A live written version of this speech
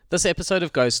This episode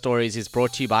of Ghost Stories is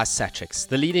brought to you by Satrix,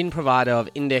 the leading provider of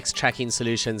index tracking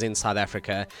solutions in South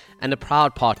Africa and a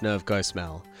proud partner of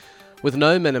GhostMail. With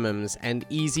no minimums and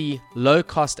easy,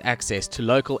 low-cost access to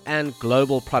local and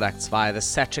global products via the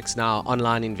Satrix Now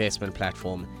online investment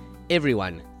platform,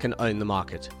 everyone can own the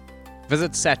market.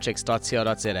 Visit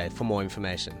satrix.co.za for more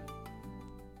information.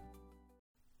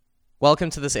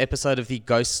 Welcome to this episode of the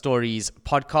Ghost Stories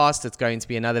podcast. It's going to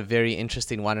be another very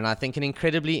interesting one, and I think an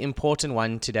incredibly important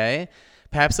one today.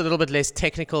 Perhaps a little bit less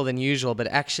technical than usual, but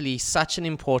actually such an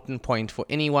important point for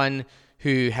anyone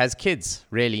who has kids,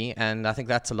 really. And I think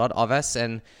that's a lot of us.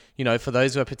 And, you know, for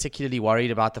those who are particularly worried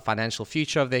about the financial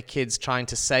future of their kids, trying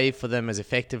to save for them as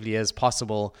effectively as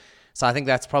possible. So I think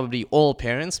that's probably all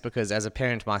parents, because as a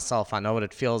parent myself, I know what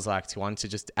it feels like to want to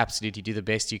just absolutely do the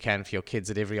best you can for your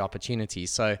kids at every opportunity.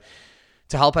 So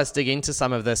to help us dig into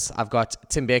some of this, I've got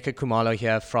Thembeka Khumalo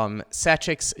here from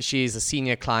Satrix. She's a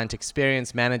senior client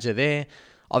experience manager there.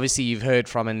 Obviously, you've heard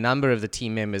from a number of the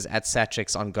team members at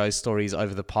Satrix on Ghost Stories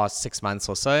over the past 6 months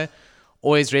or so.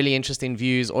 Always really interesting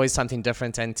views, always something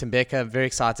different. And Thembeka, very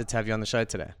excited to have you on the show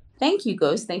today. Thank you,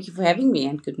 Ghost. Thank you for having me,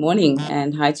 and good morning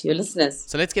and hi to your listeners.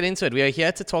 So let's get into it. We are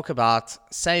here to talk about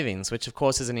savings, which of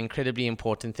course is an incredibly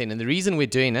important thing. And the reason we're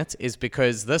doing it is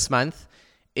because this month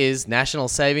is National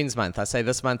Savings Month. I say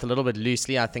this month a little bit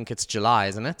loosely. I think it's July,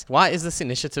 isn't it? Why is this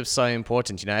initiative so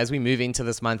important? You know, as we move into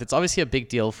this month, it's obviously a big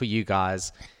deal for you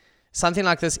guys. Something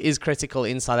like this is critical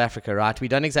in South Africa, right? We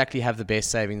don't exactly have the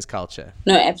best savings culture.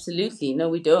 No, absolutely. No,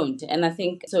 we don't. And I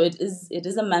think so it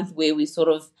is a month where we sort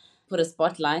of put a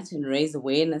spotlight and raise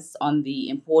awareness on the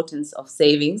importance of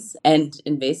savings and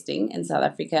investing in South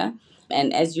Africa.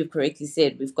 And as you correctly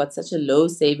said, we've got such a low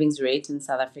savings rate in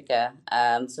South Africa.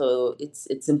 So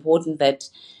it's important that,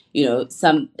 you know,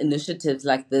 some initiatives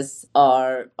like this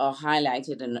are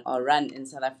highlighted and are run in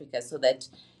South Africa, so that,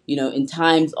 you know, in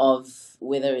times of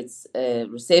whether it's a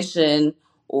recession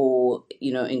or,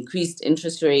 you know, increased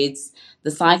interest rates,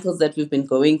 the cycles that we've been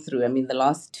going through, I mean, the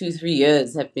last 2-3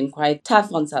 years have been quite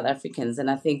tough on South Africans. And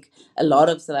I think a lot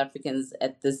of South Africans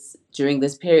during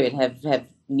this period have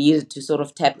needed to sort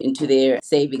of tap into their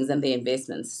savings and their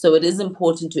investments. So it is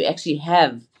important to actually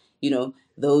have, you know,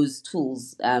 those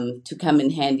tools to come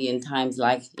in handy in times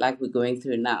like we're going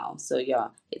through now. So yeah,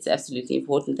 it's absolutely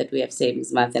important that we have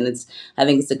Savings Month, and I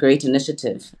think it's a great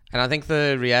initiative. And I think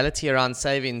the reality around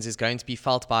savings is going to be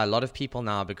felt by a lot of people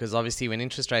now, because obviously when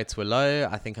interest rates were low,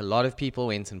 I think a lot of people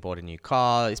went and bought a new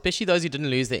car, especially those who didn't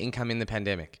lose their income in the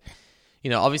pandemic. You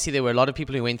know, obviously there were a lot of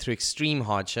people who went through extreme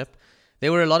hardship.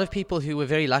 There were a lot of people who were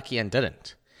very lucky and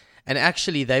didn't. And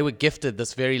actually, they were gifted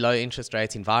this very low interest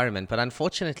rate environment. But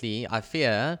unfortunately, I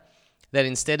fear that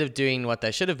instead of doing what they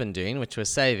should have been doing, which was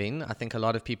saving, I think a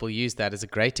lot of people use that as a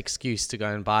great excuse to go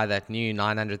and buy that new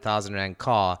 900,000 Rand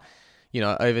car, you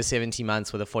know, over 70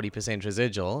 months with a 40%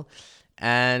 residual.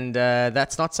 And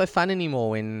that's not so fun anymore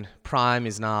when prime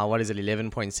is now,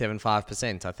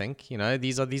 11.75%, I think. You know,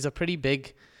 these are pretty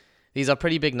big. These are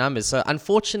pretty big numbers. So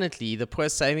unfortunately, the poor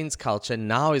savings culture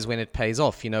now is when it pays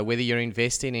off. You know, whether you're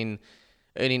investing in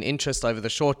earning interest over the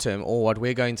short term, or what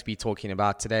we're going to be talking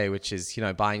about today, which is, you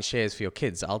know, buying shares for your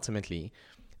kids. Ultimately,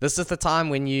 this is the time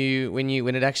when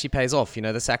it actually pays off. You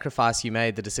know, the sacrifice you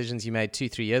made, the decisions you made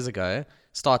 2-3 years ago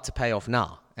start to pay off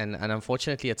now. And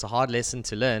unfortunately, it's a hard lesson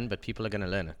to learn, but people are going to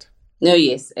learn it. No,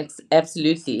 yes,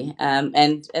 absolutely.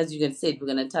 And as you said, we're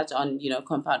going to touch on, you know,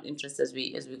 compound interest as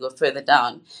we go further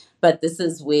down. But this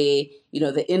is where, you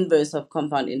know, the inverse of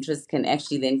compound interest can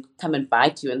actually then come and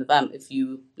bite you in the bum. If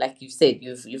you, like you said,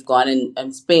 you've gone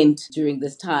and spent during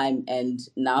this time, and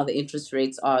now the interest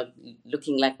rates are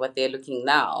looking like what they're looking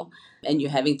now, and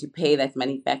you're having to pay that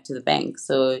money back to the bank.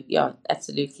 So yeah,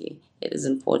 absolutely, it is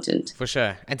important. For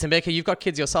sure. And Thembeka, you've got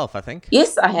kids yourself, I think.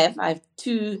 Yes, I have. I have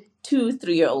two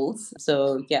 3-year-olds.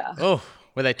 So yeah. Oh,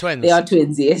 were they twins? They are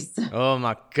twins, yes. Oh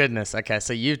my goodness. Okay,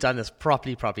 so you've done this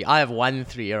properly. I have one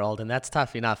 3-year-old, and that's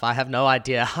tough enough. I have no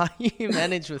idea how you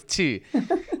manage with two.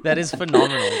 That is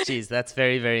phenomenal. Jeez, that's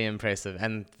very, very impressive.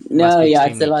 And no, yeah,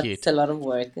 it's a lot of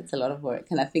work. It's a lot of work,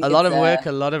 and I think a lot of work,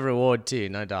 a lot of reward too,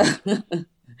 no doubt.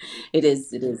 It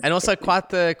is. And also quite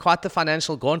the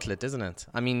financial gauntlet, isn't it?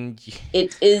 I mean,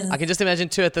 it is. I can just imagine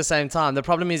two at the same time. The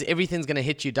problem is everything's going to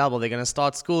hit you double. They're going to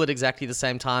start school at exactly the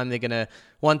same time. They're going to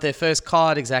want their first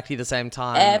car at exactly the same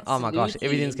time. Absolutely. Oh my gosh,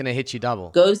 everything's going to hit you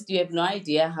double. Ghost, you have no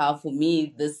idea how, for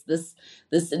me, this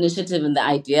initiative and the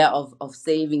idea of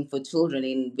saving for children,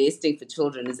 investing for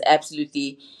children, is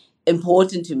absolutely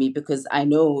important to me, because I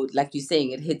know, like you're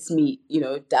saying, it hits me, you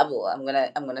know, double. I'm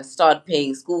gonna start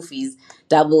paying school fees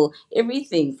double,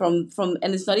 everything from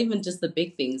and it's not even just the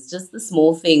big things, just the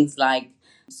small things like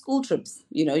school trips.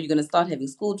 You're going to start having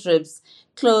school trips,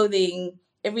 clothing,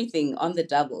 everything on the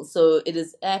double. So it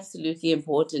is absolutely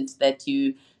important that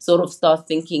you sort of start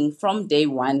thinking from day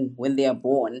one when they are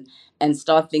born, and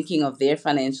start thinking of their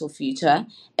financial future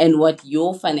and what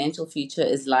your financial future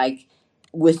is like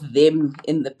with them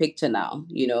in the picture now.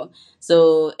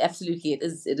 So absolutely, it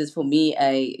is for me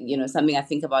a something I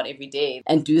think about every day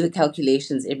and do the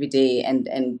calculations every day, and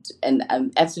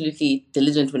I'm absolutely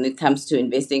diligent when it comes to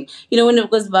investing. When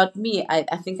it was about me,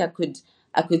 I think I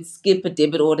could skip a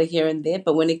debit order here and there,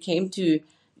 but when it came to,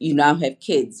 you now have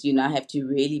kids, you now have to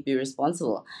really be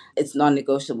responsible. It's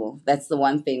non-negotiable. That's the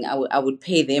one thing I would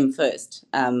pay them first,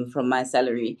 from my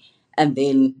salary, and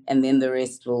then the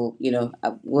rest will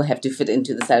have to fit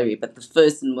into the salary. But the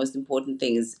first and most important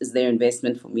thing is their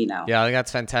investment for me now. Yeah, I think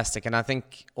that's fantastic. And I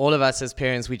think all of us as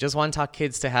parents, we just want our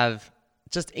kids to have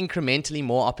just incrementally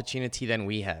more opportunity than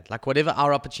we had. Like whatever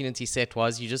our opportunity set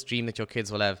was, you just dream that your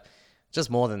kids will have just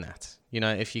more than that,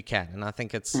 if you can. And I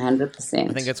think it's 100%.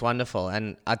 I think it's wonderful.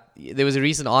 And there was a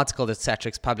recent article that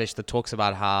Satrix published that talks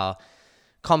about how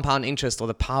compound interest, or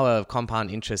the power of compound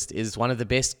interest, is one of the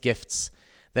best gifts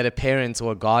that a parent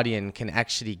or a guardian can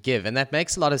actually give. And that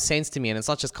makes a lot of sense to me. And it's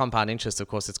not just compound interest, of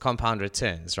course, it's compound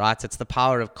returns, right? It's the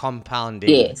power of compounding,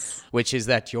 Yes. which is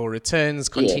that your returns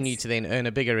continue Yes. to then earn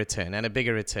a bigger return and a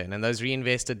bigger return. And those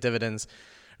reinvested dividends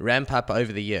ramp up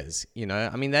over the years.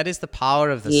 I mean, that is the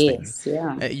power of this Yes, thing.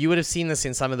 yeah. You would have seen this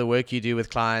in some of the work you do with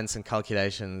clients and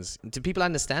calculations. Do people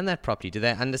understand that properly? Do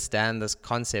they understand this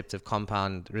concept of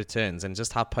compound returns and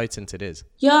just how potent it is?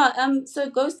 Yeah, so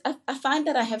it goes. I find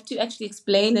that I have to actually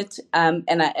explain it,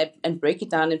 and break it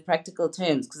down in practical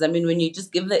terms, because I mean, when you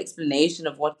just give the explanation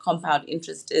of what compound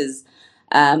interest is,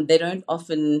 they don't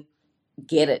often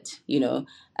get it.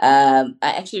 I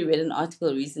actually read an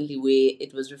article recently where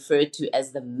it was referred to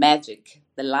as the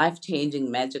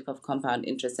life-changing magic of compound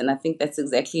interest, and I think that's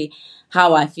exactly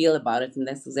how I feel about it, and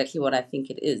that's exactly what I think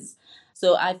it is.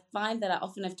 So I find that I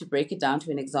often have to break it down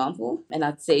to an example, and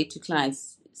I'd say to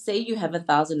clients, say you have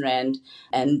 1,000 rand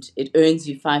and it earns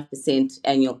you 5%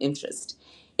 annual interest.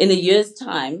 In a year's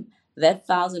time, that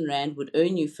 1,000 rand would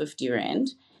earn you 50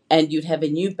 rand, and you'd have a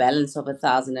new balance of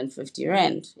 1,050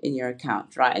 rand in your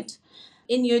account, right?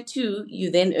 In year two,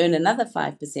 you then earn another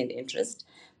 5% interest,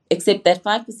 except that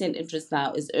 5% interest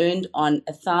now is earned on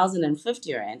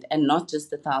 1,050 rand and not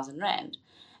just 1,000 rand.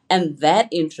 And that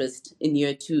interest in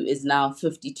year two is now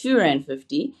 52 rand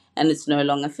 50, and it's no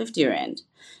longer 50 rand.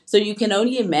 So you can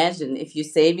only imagine, if you're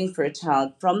saving for a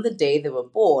child from the day they were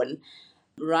born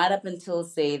right up until,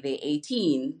 say, they're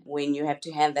 18, when you have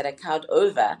to hand that account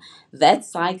over, that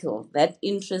cycle, that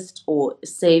interest or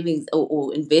savings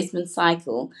or investment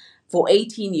cycle for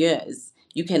 18 years,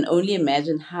 you can only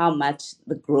imagine how much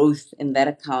the growth in that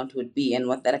account would be and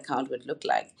what that account would look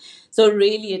like. So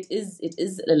really, it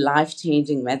is a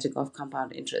life-changing magic of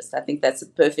compound interest. I think that's a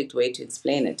perfect way to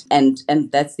explain it. And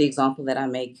that's the example that I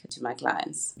make to my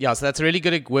clients. Yeah, so that's a really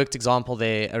good worked example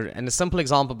there, and a simple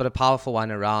example, but a powerful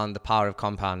one around the power of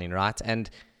compounding, right? And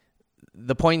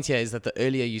the point here is that the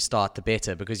earlier you start, the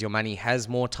better, because your money has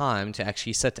more time to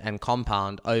actually sit and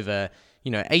compound over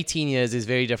 18 years is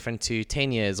very different to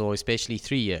 10 years or especially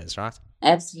 3 years, right?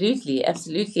 Absolutely,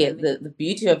 absolutely. The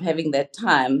beauty of having that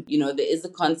time, there is a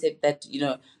concept that,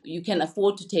 you can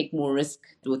afford to take more risk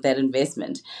with that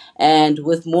investment. And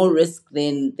with more risk,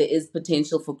 then there is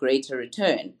potential for greater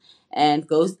return. And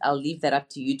Ghost, I'll leave that up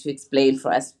to you to explain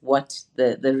for us what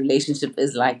the relationship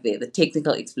is like there, the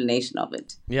technical explanation of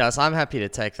it. Yeah, so I'm happy to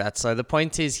take that. So the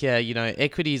point is here,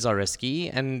 equities are risky,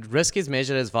 and risk is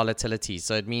measured as volatility.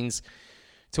 So it means,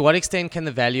 to what extent can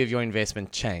the value of your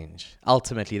investment change?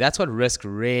 Ultimately, that's what risk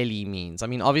really means. I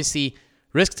mean, obviously,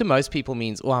 risk to most people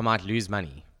means, I might lose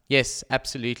money. Yes,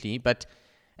 absolutely. But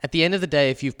at the end of the day,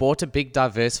 if you've bought a big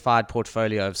diversified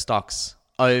portfolio of stocks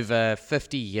over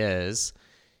 50 years,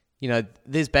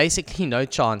 there's basically no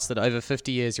chance that over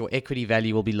 50 years, your equity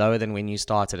value will be lower than when you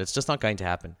started. It's just not going to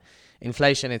happen.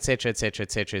 Inflation, et cetera,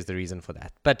 is the reason for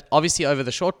that. But obviously, over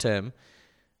the short term,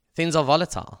 things are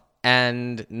volatile.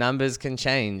 And numbers can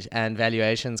change, and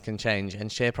valuations can change,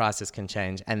 and share prices can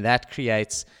change. And that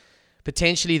creates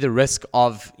potentially the risk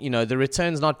of, the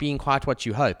returns not being quite what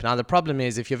you hope. Now, the problem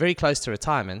is, if you're very close to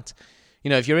retirement,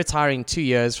 if you're retiring 2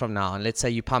 years from now, and let's say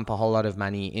you pump a whole lot of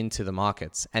money into the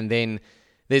markets, and then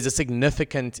there's a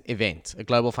significant event, a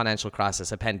global financial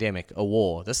crisis, a pandemic, a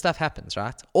war, this stuff happens,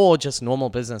 right? Or just normal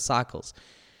business cycles.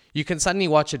 You can suddenly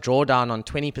watch a drawdown on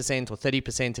 20% or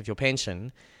 30% of your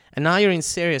pension, and now you're in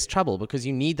serious trouble because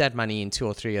you need that money in 2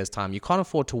 or 3 years' time. You can't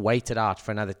afford to wait it out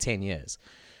for another 10 years.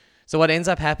 So what ends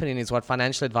up happening is, what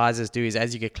financial advisors do is,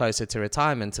 as you get closer to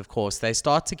retirement, of course, they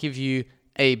start to give you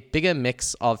a bigger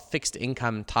mix of fixed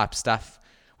income type stuff,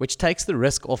 which takes the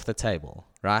risk off the table,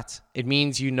 right? It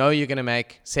means you're going to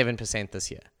make 7%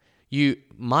 this year. You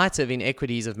might have in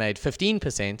equities have made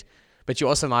 15%, but you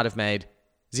also might have made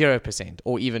 0%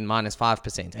 or even minus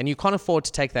 5%. And you can't afford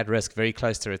to take that risk very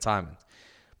close to retirement.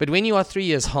 But when you are 3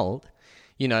 years old,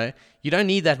 you don't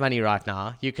need that money right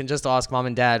now. You can just ask mom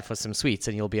and dad for some sweets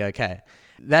and you'll be okay.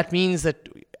 That means that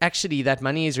actually that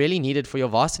money is really needed for your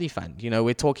varsity fund.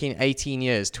 We're talking 18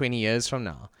 years, 20 years from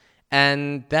now.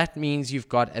 And that means you've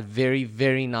got a very,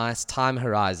 very nice time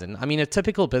horizon. I mean, a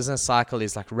typical business cycle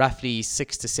is like roughly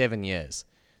 6 to 7 years,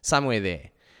 somewhere there.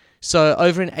 So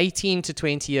over an 18 to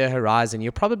 20 year horizon,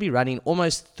 you're probably running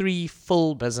almost 3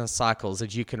 full business cycles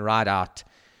that you can ride out,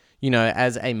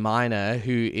 as a minor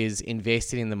who is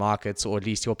invested in the markets, or at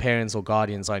least your parents or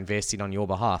guardians are investing on your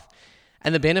behalf.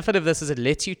 And the benefit of this is it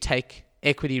lets you take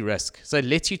equity risk. So it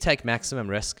lets you take maximum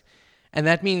risk. And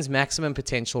that means maximum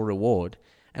potential reward.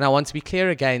 And I want to be clear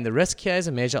again, the risk here is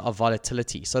a measure of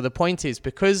volatility. So the point is,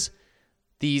 because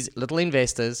these little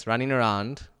investors running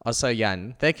around are so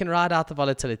young, they can ride out the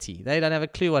volatility. They don't have a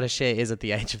clue what a share is at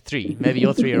the age of 3. Maybe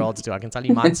your 3-year-olds do. I can tell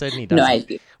you mine certainly doesn't. No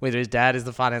idea. Whether his dad is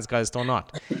the finance ghost or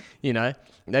not.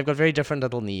 They've got very different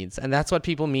little needs. And that's what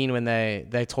people mean when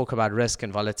they talk about risk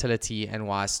and volatility, and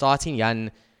why starting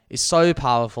young is so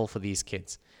powerful for these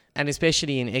kids. And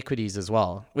especially in equities as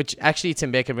well, which actually,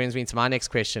 Thembeka, brings me to my next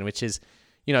question, which is,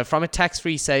 from a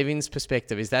tax-free savings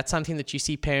perspective, is that something that you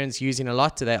see parents using a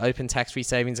lot? Do they open tax-free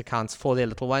savings accounts for their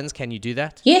little ones? Can you do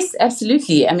that? Yes,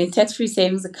 absolutely. I mean, tax-free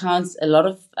savings accounts, a lot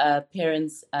of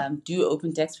parents do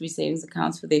open tax-free savings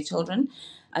accounts for their children.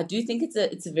 I do think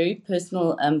it's a very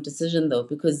personal decision, though,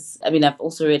 because, I mean, I've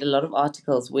also read a lot of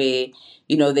articles where,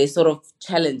 they sort of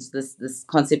challenge this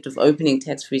concept of opening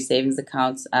tax-free savings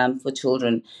accounts for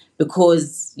children,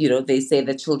 because, they say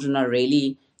that children are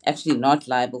really actually not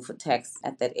liable for tax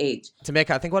at that age.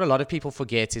 Thembeka, I think what a lot of people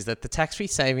forget is that the tax-free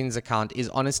savings account is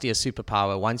honestly a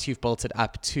superpower once you've built it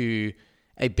up to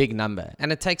a big number.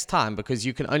 And it takes time because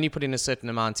you can only put in a certain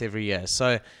amount every year.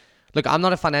 So, look, I'm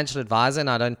not a financial advisor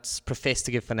and I don't profess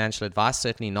to give financial advice,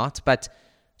 certainly not. But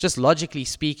just logically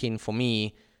speaking, for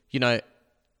me,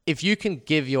 if you can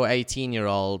give your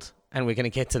 18-year-old, and we're going to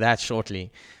get to that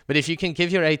shortly, but if you can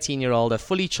give your 18-year-old a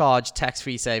fully charged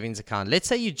tax-free savings account, let's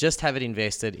say you just have it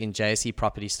invested in JSE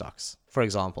property stocks, for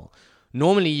example.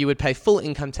 Normally, you would pay full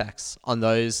income tax on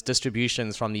those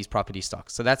distributions from these property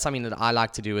stocks. So that's something that I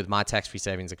like to do with my tax-free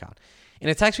savings account. In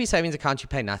a tax-free savings account, you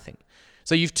pay nothing.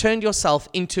 So you've turned yourself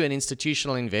into an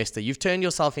institutional investor. You've turned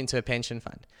yourself into a pension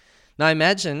fund. Now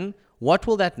imagine, what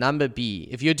will that number be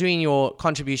if you're doing your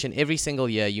contribution every single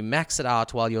year, you max it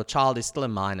out while your child is still a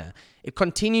minor. It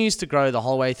continues to grow the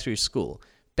whole way through school.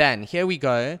 Bang, here we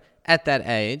go at that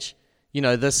age.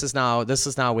 This is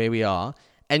now where we are.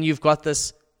 And you've got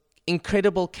this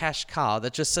incredible cash cow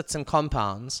that just sits and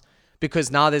compounds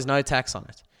because now there's no tax on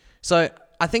it. So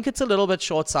I think it's a little bit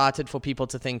short-sighted for people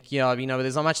to think,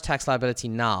 there's not much tax liability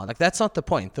now. Like, that's not the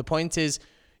point. The point is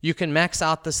you can max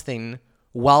out this thing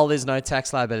while there's no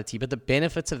tax liability, but the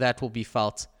benefits of that will be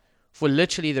felt for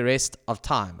literally the rest of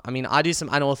time. I mean, I do some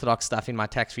unorthodox stuff in my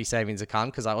tax-free savings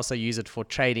account because I also use it for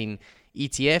trading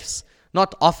ETFs.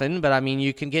 Not often, but I mean,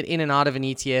 you can get in and out of an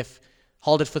ETF,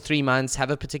 hold it for 3 months,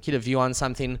 have a particular view on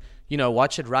something,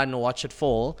 watch it run or watch it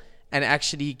fall, and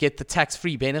actually get the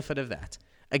tax-free benefit of that.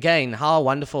 Again, how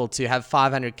wonderful to have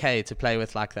 500K to play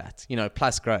with like that,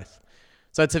 plus growth.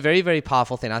 So it's a very, very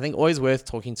powerful thing. I think always worth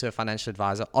talking to a financial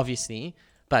advisor, obviously.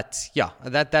 But yeah,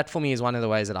 that for me is one of the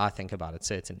ways that I think about it,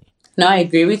 certainly. No, I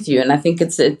agree with you. And I think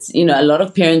it's a lot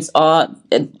of parents are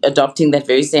adopting that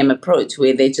very same approach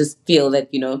where they just feel that,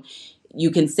 you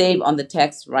can save on the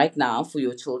tax right now for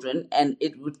your children and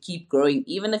it would keep growing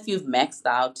even if you've maxed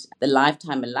out the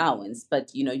lifetime allowance.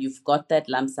 But, you've got that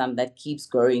lump sum that keeps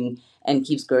growing and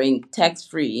keeps growing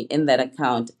tax-free in that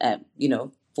account,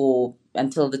 for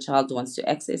until the child wants to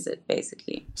access it,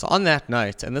 basically. So on that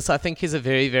note, and this I think is a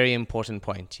very, very important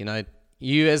point,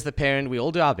 you as the parent, we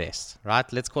all do our best, right?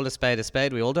 Let's call a spade a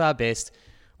spade. We all do our best.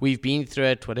 We've been through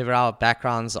it, whatever our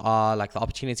backgrounds are, like the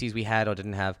opportunities we had or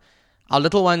didn't have. Our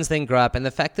little ones then grow up, and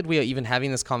the fact that we are even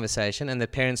having this conversation and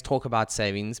that parents talk about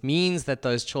savings means that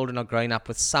those children are growing up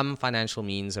with some financial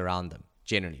means around them,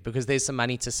 generally, because there's some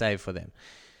money to save for them.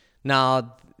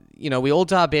 Now, we all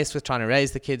do our best with trying to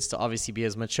raise the kids to obviously be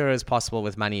as mature as possible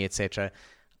with money, etc.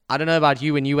 I don't know about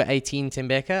you. When you were 18,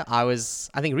 Thembeka, I was,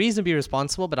 I think, reasonably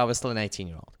responsible, but I was still an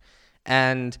 18-year-old.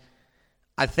 And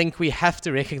I think we have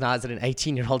to recognize that an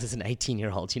 18-year-old is an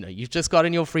 18-year-old. You've just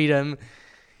gotten your freedom.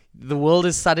 the world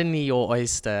is suddenly your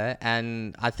oyster,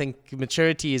 and I think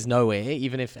maturity is nowhere.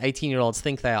 Even if 18-year-olds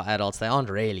think they are adults, they aren't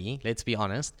really, let's be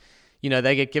honest.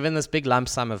 They get given this big lump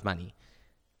sum of money.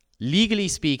 Legally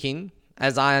speaking,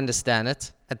 as I understand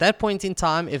it, at that point in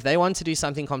time, if they want to do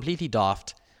something completely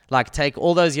daft, like take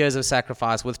all those years of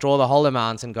sacrifice, withdraw the whole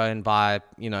amount and go and buy,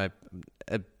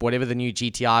 whatever the new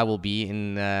GTI will be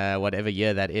in whatever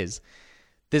year that is,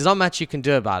 there's not much you can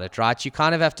do about it, right? You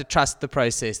kind of have to trust the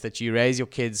process that you raise your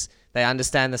kids. They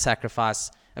understand the sacrifice.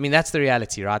 I mean, that's the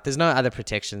reality, right? There's no other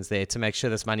protections there to make sure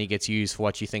this money gets used for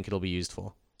what you think it'll be used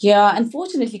for. Yeah,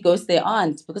 unfortunately, Ghost, there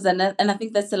aren't, because and I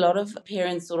think that's a lot of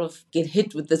parents sort of get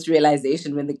hit with this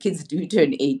realization when the kids do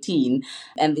turn 18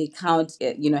 and the account,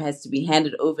 has to be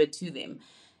handed over to them.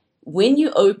 When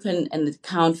you open an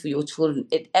account for your children,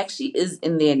 it actually is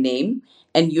in their name,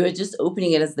 and you're just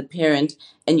opening it as the parent,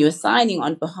 and you're signing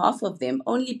on behalf of them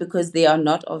only because they are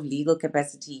not of legal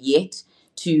capacity yet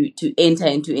to enter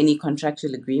into any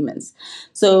contractual agreements.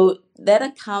 So that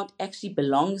account actually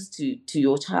belongs to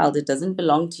your child. It doesn't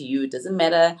belong to you. It doesn't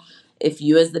matter if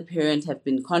you as the parent have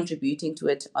been contributing to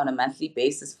it on a monthly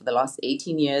basis for the last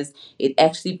 18 years, it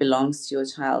actually belongs to your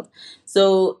child.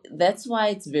 So that's why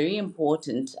it's very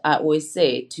important, I always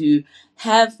say, to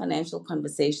have financial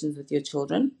conversations with your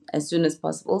children as soon as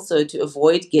possible. So to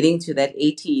avoid getting to that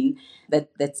 18,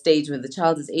 that stage when the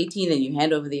child is 18 and you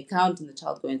hand over the account and the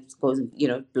child goes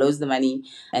and, blows the money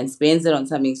and spends it on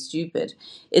something stupid.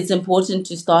 It's important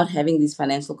to start having these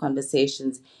financial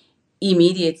conversations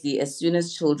immediately, as soon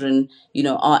as children,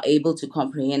 are able to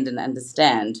comprehend and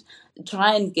understand.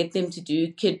 Try and get them to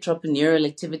do kid entrepreneurial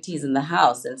activities in the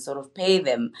house and sort of pay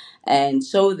them and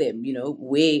show them,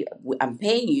 where I'm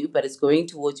paying you, but it's going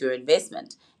towards your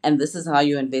investment. And this is how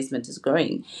your investment is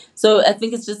growing. So I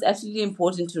think it's just absolutely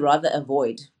important to rather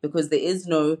avoid, because there is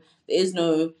no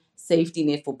safety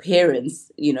net for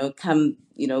parents,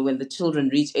 when the children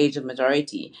reach age of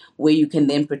majority, where you can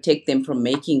then protect them from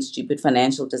making stupid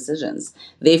financial decisions.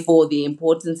 Therefore, the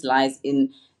importance lies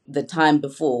in the time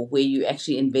before, where you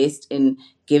actually invest in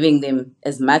giving them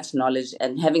as much knowledge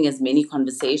and having as many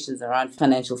conversations around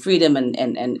financial freedom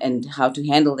and how to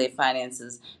handle their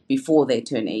finances before they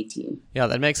turn 18. Yeah,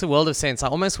 that makes a world of sense. I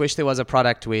almost wish there was a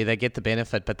product where they get the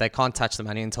benefit, but they can't touch the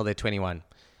money until they're 21.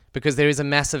 Because there is a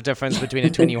massive difference between a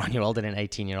 21-year-old and an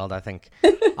 18-year-old, I think.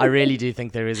 I really do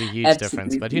think there is a huge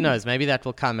difference. But who knows? Maybe that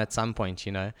will come at some point,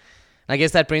 And I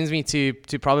guess that brings me to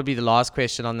probably the last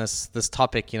question on this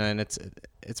topic, and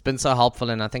it's been so helpful.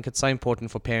 And I think it's so important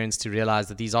for parents to realize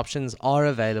that these options are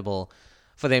available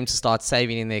for them to start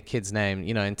saving in their kid's name,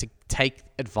 and to take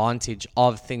advantage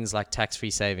of things like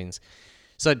tax-free savings.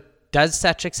 So does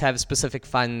Satrix have specific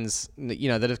funds,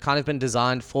 that have kind of been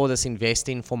designed for this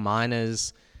investing for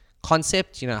minors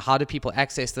concept? How do people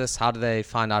access this? How do they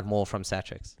find out more from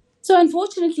Satrix? So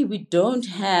unfortunately, we don't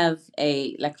have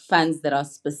funds that are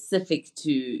specific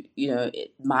to,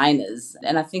 minors.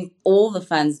 And I think all our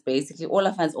funds,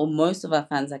 or most of our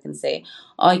funds, I can say,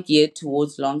 are geared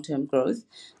towards long-term growth.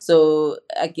 So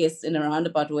I guess in a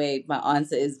roundabout way, my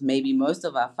answer is maybe most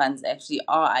of our funds actually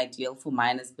are ideal for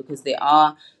minors, because they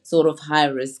are sort of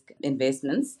high-risk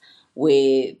investments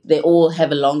where they all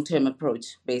have a long-term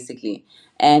approach, basically.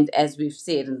 And as we've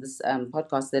said in this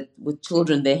podcast, that with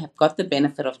children, they have got the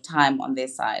benefit of time on their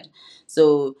side.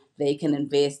 So they can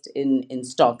invest in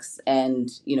stocks and,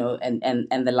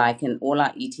 and the like, and all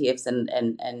our ETFs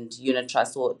and unit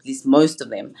trusts, or at least most of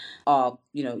them are,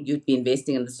 you'd be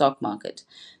investing in the stock market.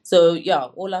 So yeah,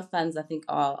 all our funds, I think,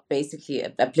 are basically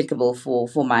applicable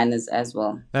for minors as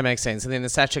well. That makes sense. And then the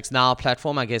Satrix Now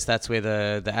platform, I guess that's where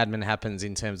the admin happens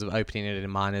in terms of opening it in a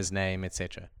minor's name,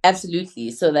 etc. Absolutely.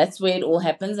 So that's where it all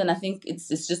happens. And I think it's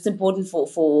just important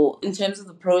for in terms of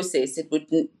the process,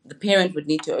 the parent would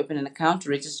need to open an account, to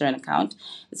register an account.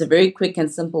 It's a very quick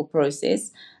and simple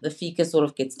process. The FICA sort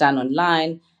of gets done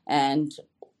online, and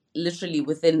literally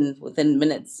within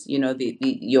minutes,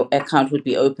 your account would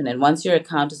be open. And once your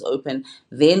account is open,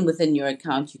 then within your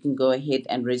account, you can go ahead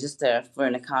and register for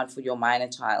an account for your minor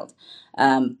child.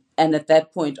 And at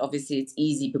that point, obviously, it's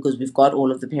easy because we've got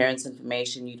all of the parents'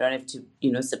 information. You don't have to,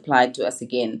 supply it to us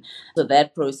again. So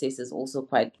that process is also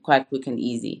quite quick and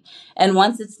easy. And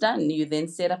once it's done, you then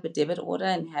set up a debit order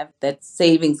and have that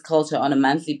savings culture on a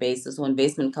monthly basis, or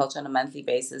investment culture on a monthly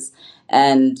basis,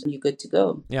 and you're good to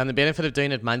go. Yeah, and the benefit of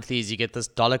doing it monthly is you get this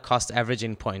dollar cost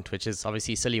averaging point, which is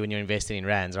obviously silly when you're investing in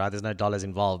rands, right? There's no dollars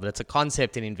involved, but it's a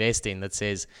concept in investing that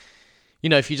says,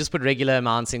 if you just put regular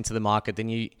amounts into the market, then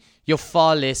you're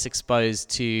far less exposed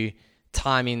to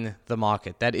timing the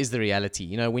market. That is the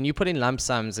reality. When you put in lump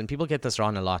sums, and people get this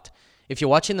wrong a lot, if you're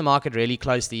watching the market really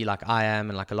closely, like I am,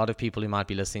 and like a lot of people who might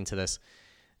be listening to this,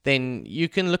 then you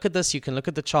can look at this, you can look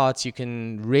at the charts, you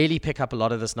can really pick up a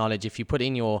lot of this knowledge if you put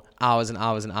in your hours and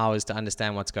hours and hours to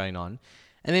understand what's going on.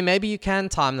 And then maybe you can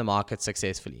time the market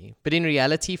successfully. But in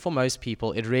reality, for most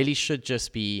people, it really should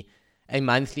just be a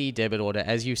monthly debit order,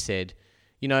 as you said.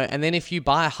 And then if you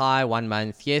buy high one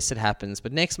month, yes, it happens.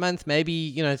 But next month,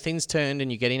 maybe, things turned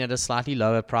and you're getting at a slightly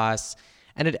lower price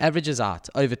and it averages out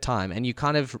over time and you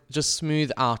kind of just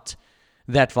smooth out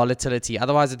that volatility.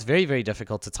 Otherwise, it's very, very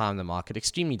difficult to time the market,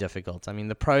 extremely difficult. I mean,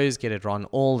 the pros get it wrong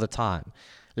all the time,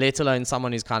 let alone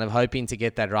someone who's kind of hoping to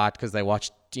get that right because they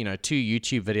watched, 2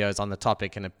 YouTube videos on the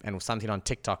topic and something on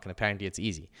TikTok and apparently it's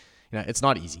easy. It's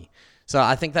not easy. So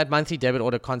I think that monthly debit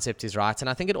order concept is right. And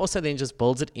I think it also then just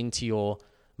builds it into your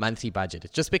monthly budget.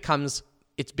 It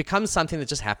becomes something that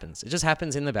just happens. It just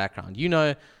happens in the background.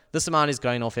 This amount is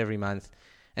going off every month.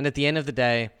 And at the end of the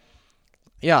day,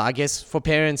 I guess for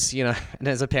parents, and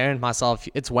as a parent myself,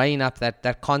 it's weighing up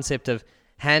that concept of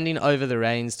handing over the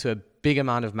reins to a big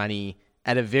amount of money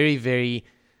at a very, very,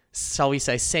 shall we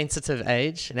say, sensitive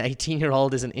age. An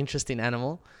 18-year-old is an interesting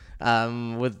animal.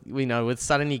 With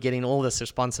suddenly getting all this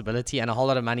responsibility and a whole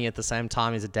lot of money at the same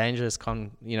time is a dangerous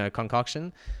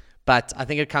concoction. But I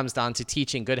think it comes down to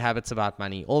teaching good habits about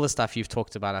money. All the stuff you've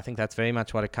talked about, I think that's very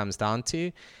much what it comes down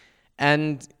to.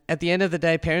 And at the end of the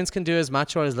day, parents can do as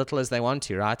much or as little as they want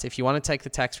to, right? If you want to take the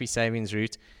tax-free savings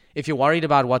route, if you're worried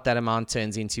about what that amount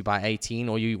turns into by 18,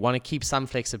 or you want to keep some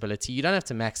flexibility, you don't have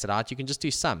to max it out. You can just do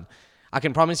some. I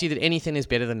can promise you that anything is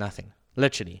better than nothing.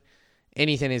 Literally.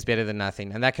 Anything is better than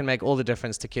nothing. And that can make all the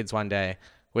difference to kids one day,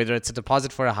 whether it's a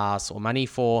deposit for a house or money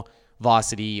for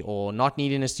varsity or not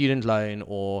needing a student loan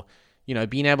or,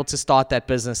 being able to start that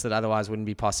business that otherwise wouldn't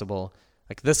be possible.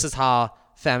 Like, this is how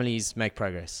families make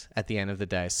progress at the end of the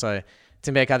day. So,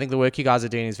 Thembeka, I think the work you guys are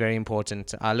doing is very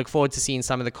important. I look forward to seeing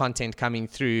some of the content coming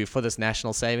through for this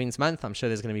National Savings Month. I'm sure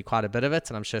there's going to be quite a bit of it,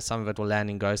 and I'm sure some of it will land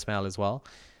in Ghostmail as well.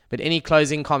 But any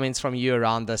closing comments from you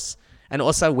around this, and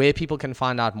also where people can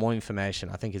find out more information,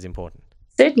 I think is important.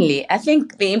 Certainly. I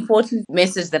think the important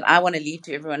message that I want to leave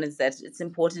to everyone is that it's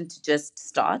important to just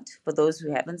start for those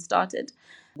who haven't started.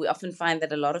 We often find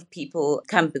that a lot of people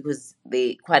come because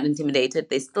they're quite intimidated.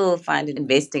 They still find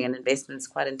investing and investments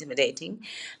quite intimidating.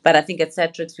 But I think at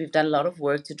Satrix, we've done a lot of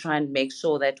work to try and make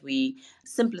sure that we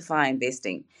simplify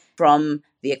investing, from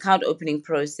the account opening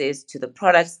process to the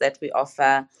products that we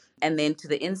offer, and then to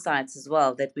the insights as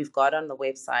well that we've got on the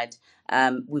website.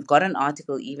 We've got an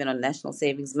article even on National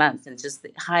Savings Month and just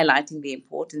highlighting the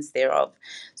importance thereof.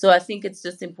 So I think it's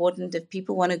just important if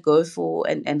people want to go for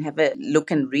and have a look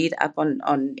and read up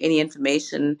on any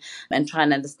information and try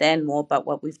and understand more about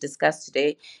what we've discussed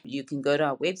today, you can go to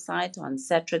our website on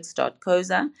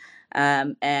satrix.coza.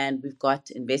 And we've got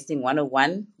Investing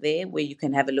 101 there where you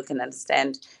can have a look and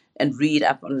understand and read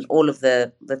up on all of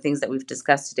the things that we've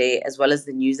discussed today, as well as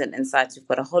the news and insights. We've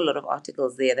got a whole lot of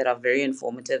articles there that are very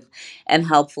informative and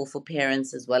helpful for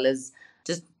parents, as well as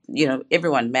just,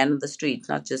 everyone, man on the street,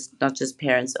 not just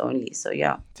parents only. So,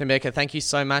 yeah. Thembeka, thank you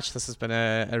so much. This has been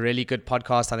a really good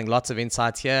podcast. I think lots of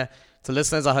insights here. To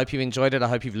listeners, I hope you've enjoyed it. I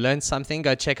hope you've learned something.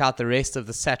 Go check out the rest of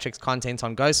the Satrix content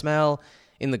on Ghostmail,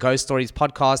 in the Ghost Stories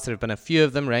podcast. There have been a few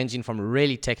of them ranging from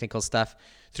really technical stuff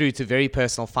through to very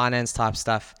personal finance type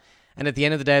stuff. And at the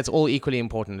end of the day, it's all equally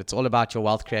important. It's all about your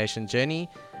wealth creation journey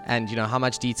and, how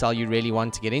much detail you really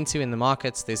want to get into in the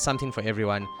markets. There's something for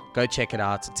everyone. Go check it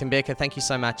out. Thembeka, thank you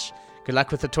so much. Good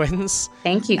luck with the twins.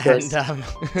 Thank you, Chris. And,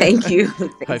 thank you.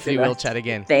 Hopefully we'll chat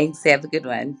again. Thanks. Have a good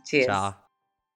one. Cheers. Ciao.